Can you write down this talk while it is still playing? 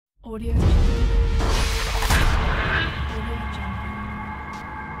Audio Jungle. Audio Jungle.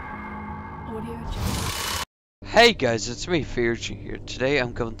 Audio Jungle. Hey guys, it's me, Fearagen here. Today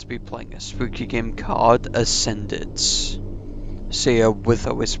I'm going to be playing a spooky game called Ascendance. So yeah,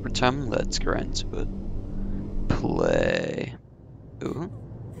 without whisper time, let's get into it. Play. Ooh.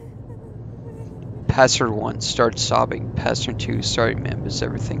 Password 1, start sobbing. Password 2, sorry ma'am, is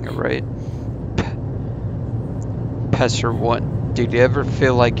everything alright? Password 1, did you ever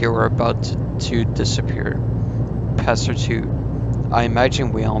feel like you were about to disappear? Password 2, I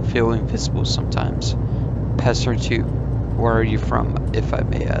imagine we all feel invisible sometimes. Password 2, where are you from, if I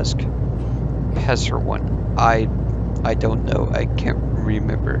may ask? Password 1, I don't know, I can't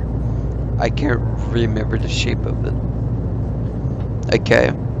remember. I can't remember the shape of it.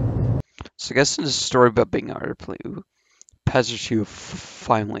 Okay. So I guess it's a story about being on an airplane. Password 2,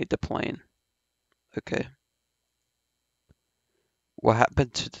 finally the plane. Okay. What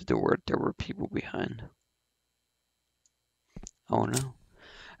happened to the door? There were people behind. Oh no.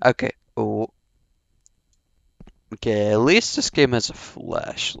 Okay. Oh. Okay, at least this game has a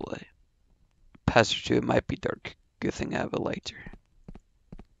flashlight. Password 2, it might be dark. Good thing I have a lighter.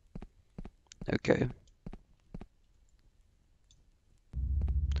 Okay.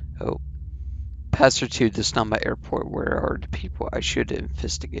 Oh. Password 2, this is not my airport. Where are the people? I should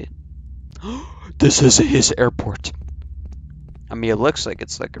investigate. This is his airport. I mean, it looks like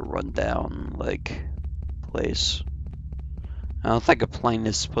it's like a rundown, like, place. I don't think a plane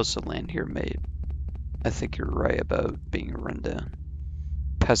is supposed to land here, mate. I think you're right about being a rundown.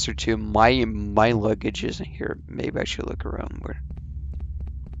 Password 2, my luggage isn't here. Maybe I should look around more.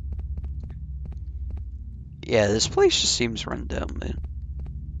 Yeah, this place just seems run down, man.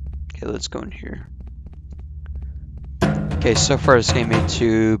 Okay, let's go in here. Okay, so far this game ain't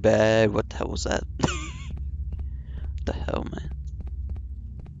too bad. What the hell was that? What the hell, man?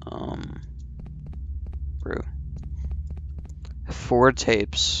 Bro. 4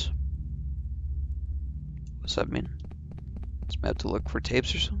 tapes. What's that mean? Does I have to look for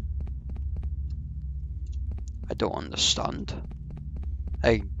tapes or something? I don't understand.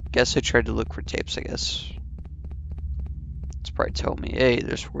 I guess I tried to look for tapes, I guess. It's probably told me, hey,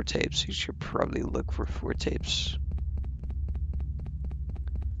 there's 4 tapes. You should probably look for 4 tapes.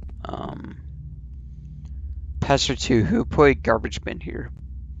 Password 2, who put a garbage bin here?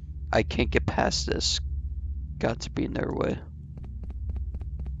 I can't get past this. Got to be another way.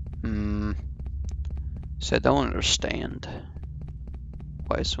 So I don't understand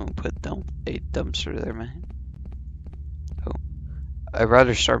why someone put a dumpster there, man. Oh. I'd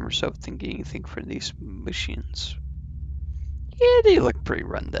rather starve myself than get anything from these machines. Yeah, they look pretty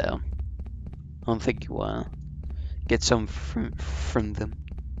run down. I don't think you wanna get some from them,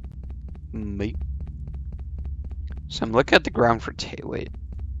 mate. So I'm looking at the ground for wait.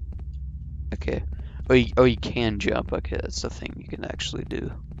 Okay. Oh, you can jump. Okay, that's the thing you can actually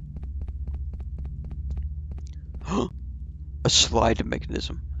do. A slide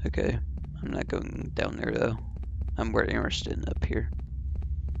mechanism. Okay. I'm not going down there though. I'm more interested in up here.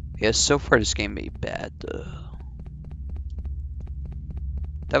 Yeah, so far this game ain't bad.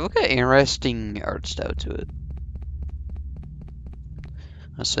 They've got interesting art style to it.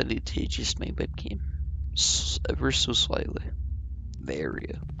 I slightly to adjust my webcam. Ever so slightly. There we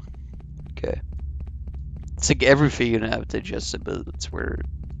go. Okay. It's like everything you have to adjust it, but it's where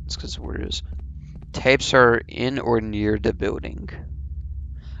it's because where it is. Tapes are in or near the building.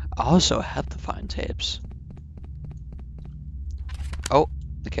 I also have to find tapes. Oh,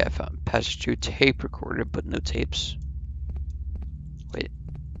 okay, I found passage 2 tape recorder, but no tapes. Wait.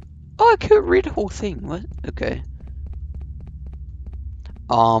 Oh, I could read the whole thing. What? Okay.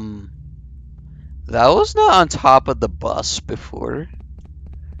 That was not on top of the bus before.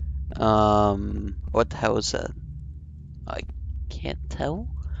 What the hell is that? I can't tell.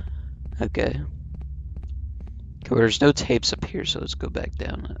 Okay. Well, there's no tapes up here, so let's go back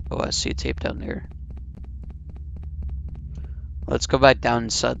down. Oh, I see a tape down there. Let's go back down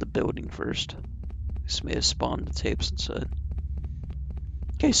inside the building first. This may have spawned the tapes inside.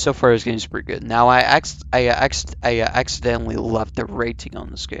 Okay, so far this game's pretty good. Now I accidentally left a rating on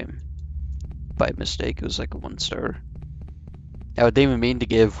this game by mistake. It was like a 1 star. I didn't even mean to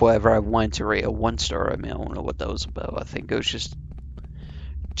give whatever I wanted to rate a 1 star. I mean, I don't know what that was about. I think it was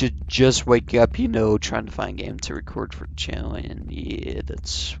just wake up, you know, trying to find a game to record for the channel, and yeah,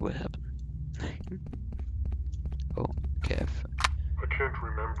 that's what happened. Oh, okay. I can't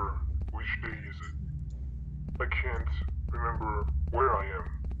remember which day is it. I can't remember where I am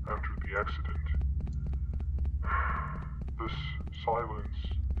after the accident. This silence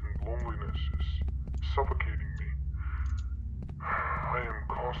and loneliness is suffocating me. I am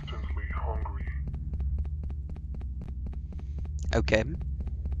constantly hungry. Okay.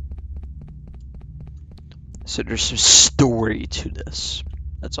 So there's some story to this.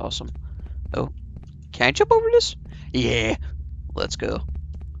 That's awesome. Oh, can I jump over this? Yeah. Let's go.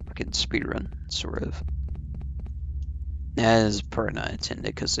 We can speedrun, sort of. That is probably not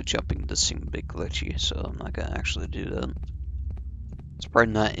intended because the jumping does seem a bit glitchy, so I'm not gonna actually do that. It's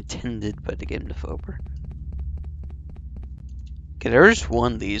probably not intended by the game developer. Okay, there's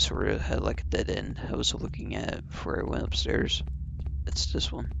one of these where it had like a dead end I was looking at before I went upstairs. It's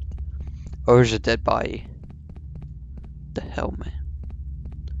this one. Oh, there's a dead body. The hell, man.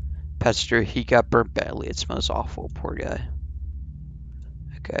 Pastor, he got burnt badly. It smells awful. Poor guy.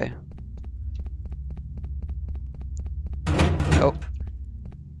 Okay.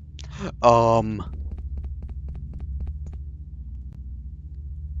 Oh.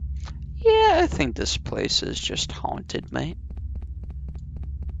 Yeah, I think this place is just haunted, mate.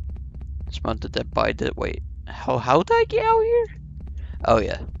 Smell the dead body. Wait. How did I get out here? Oh,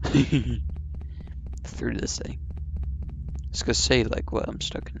 yeah. Through this thing. I was gonna say, like, what? I'm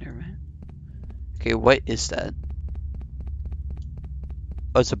stuck in there, man. Okay, what is that?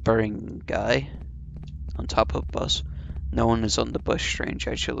 Oh, it's a burning guy on top of a bus. No one is on the bus. Strange.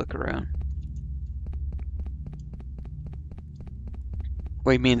 I should look around.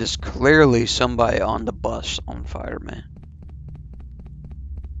 What do you mean? There's clearly somebody on the bus on fire, man.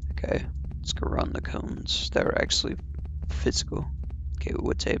 Okay, let's go around the cones that are actually physical. Okay,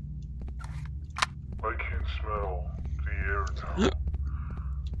 wood tape. I can smell the air now.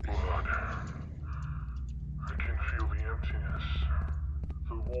 Blood. I can feel the emptiness,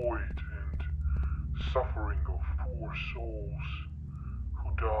 the void, and suffering of poor souls who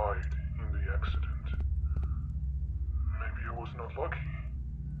died in the accident. Maybe I was not lucky,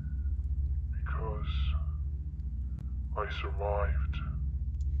 because I survived.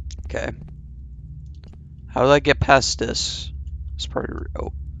 Okay. How do I get past this? It's probably.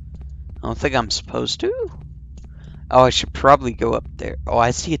 Oh, I don't think I'm supposed to. Oh, I should probably go up there. Oh,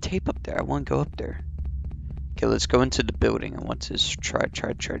 I see a tape up there. I want to go up there. Okay, let's go into the building. I want to try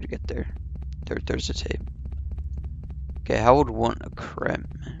to get there. There's a tape. Okay, how would one crap,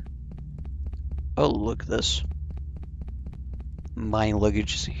 man? Oh, look at this. My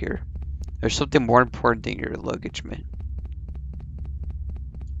luggage is here. There's something more important than your luggage, man.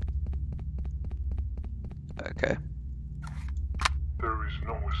 Okay. There is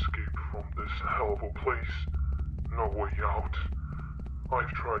no escape from this hell of a place. No way out.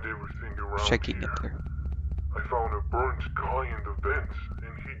 I've tried everything around Checking here. up there. I found a burnt guy in the vents,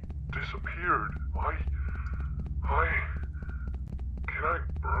 and he disappeared. Can I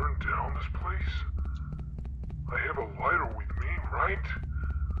burn down this place? I have a lighter with me, right?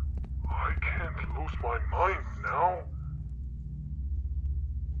 I can't lose my mind now.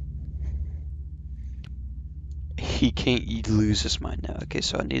 He can't lose his mind now. Okay,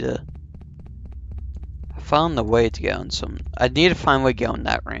 so I need to. I found the way to get on some. I need to find a way to get on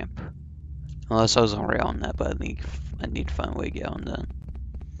that ramp. Unless I was already on that, but I need to find a way to get on that.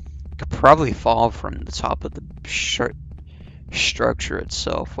 Could probably fall from the top of the structure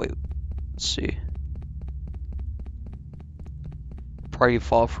itself. Wait, let's see. Probably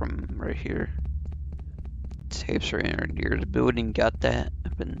fall from right here. Tapes are near the building. Got that.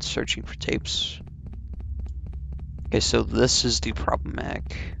 I've been searching for tapes. Okay, so this is the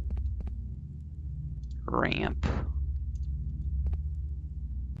problematic ramp.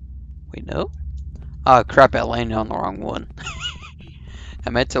 Wait, no? Oh crap, I landed on the wrong one. I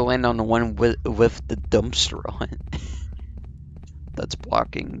meant to land on the one with the dumpster on it. That's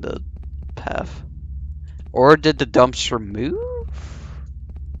blocking the path. Or did the dumpster move?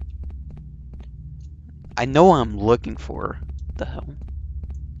 I know what I'm looking for. The hell?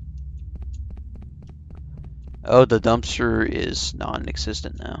 Oh, the dumpster is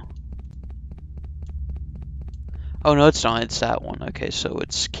non-existent now. Oh no, it's not. It's that one. Okay, so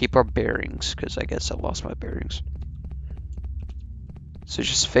it's keep our bearings, because I guess I lost my bearings. So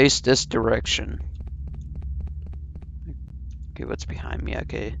just face this direction. Okay, what's behind me?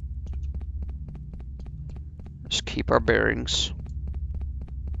 Okay. Just keep our bearings.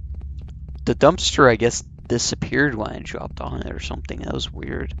 The dumpster, I guess, disappeared when I dropped on it or something. That was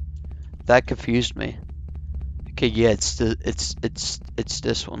weird. That confused me. Okay, yeah, it's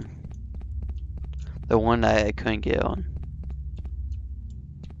this one. The one I couldn't get on.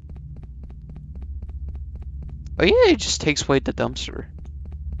 Oh yeah, it just takes away the dumpster.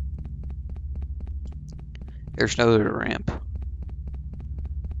 There's no ramp.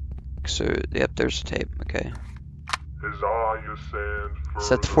 So, yep, there's a tape. Okay. As I ascend Is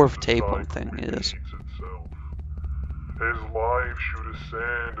that the further, fourth tape on thing? It is. itself. as life should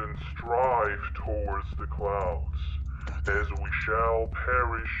ascend and strive towards the clouds, as we shall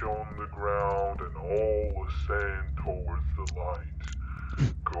perish on the ground and all ascend towards the light.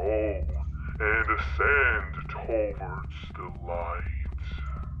 Go and ascend towards the light.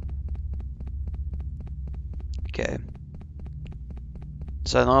 Okay.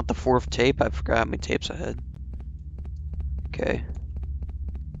 Is that not the 4th tape? I forgot how many tapes I had. Okay.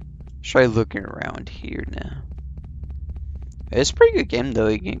 Try looking around here now. It's a pretty good game though.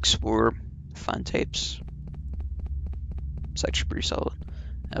 You can explore, find tapes. It's actually pretty solid.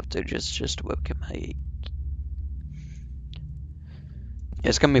 I have to adjust webcam height. Yeah,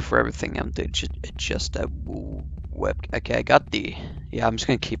 it's gonna be for everything. I have to adjust that web. Okay, I got the. Yeah, I'm just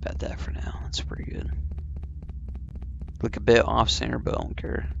gonna keep at that for now. That's pretty good. Look a bit off center, but I don't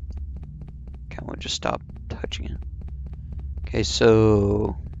care. Kind of just stop touching it. Okay,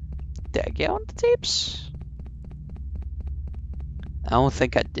 so did I get on the tapes? I don't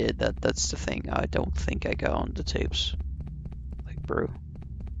think I did. That's the thing. I don't think I got on the tapes. Like, bro.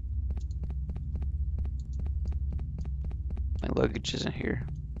 My luggage isn't here.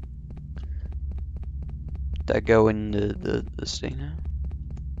 Did I go in this thing now?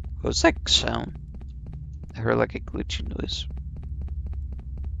 What's that sound? I heard like a glitchy noise.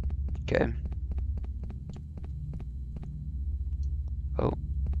 Okay. Oh.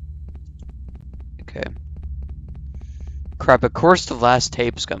 Okay. Crap, of course the last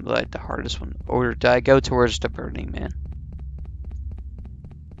tape's gonna be like the hardest one. Or did I go towards the Burning Man?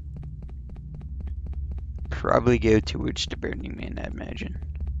 Probably go towards the Burning Man, I imagine.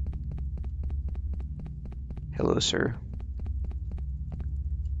 Hello, sir.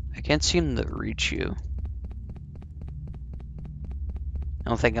 I can't seem to reach you. I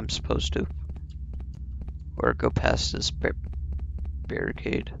don't think I'm supposed to. Or go past this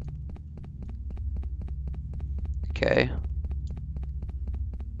barricade. Okay.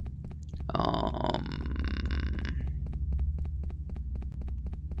 I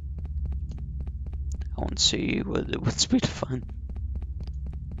want to see what's been fun.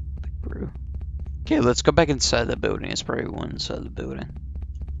 Like, bro. Okay, let's go back inside the building. It's probably one inside the building.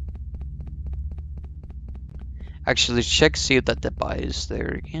 Actually, check see if that buy is there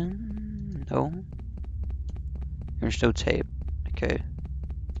again. No. There's no tape. Okay.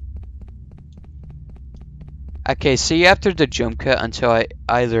 Okay, see after the jump cut until I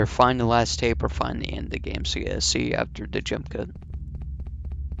either find the last tape or find the end of the game. So yeah, see after the jump cut.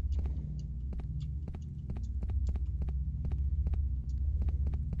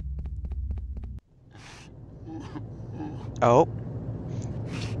 Oh.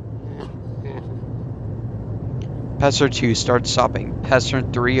 Passer 2, start stopping. Passer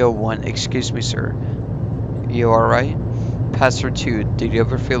 301, excuse me, sir. You alright? Passer 2, did you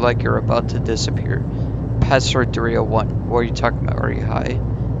ever feel like you're about to disappear? Passer 301, what are you talking about? Are you high?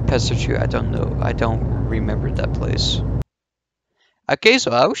 Passer 2, I don't know. I don't remember that place. Okay, so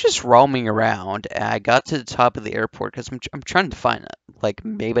I was just roaming around, and I got to the top of the airport because I'm trying to find it. Like,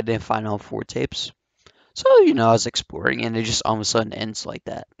 maybe I didn't find all 4 tapes. So, you know, I was exploring, and it just all of a sudden ends like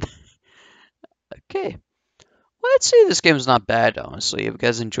that. Okay. Well, I'd say this game's not bad, honestly. If you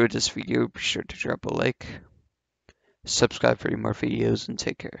guys enjoyed this video, be sure to drop a like, subscribe for more videos, and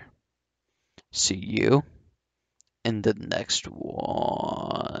take care. See you in the next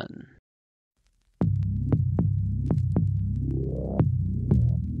one.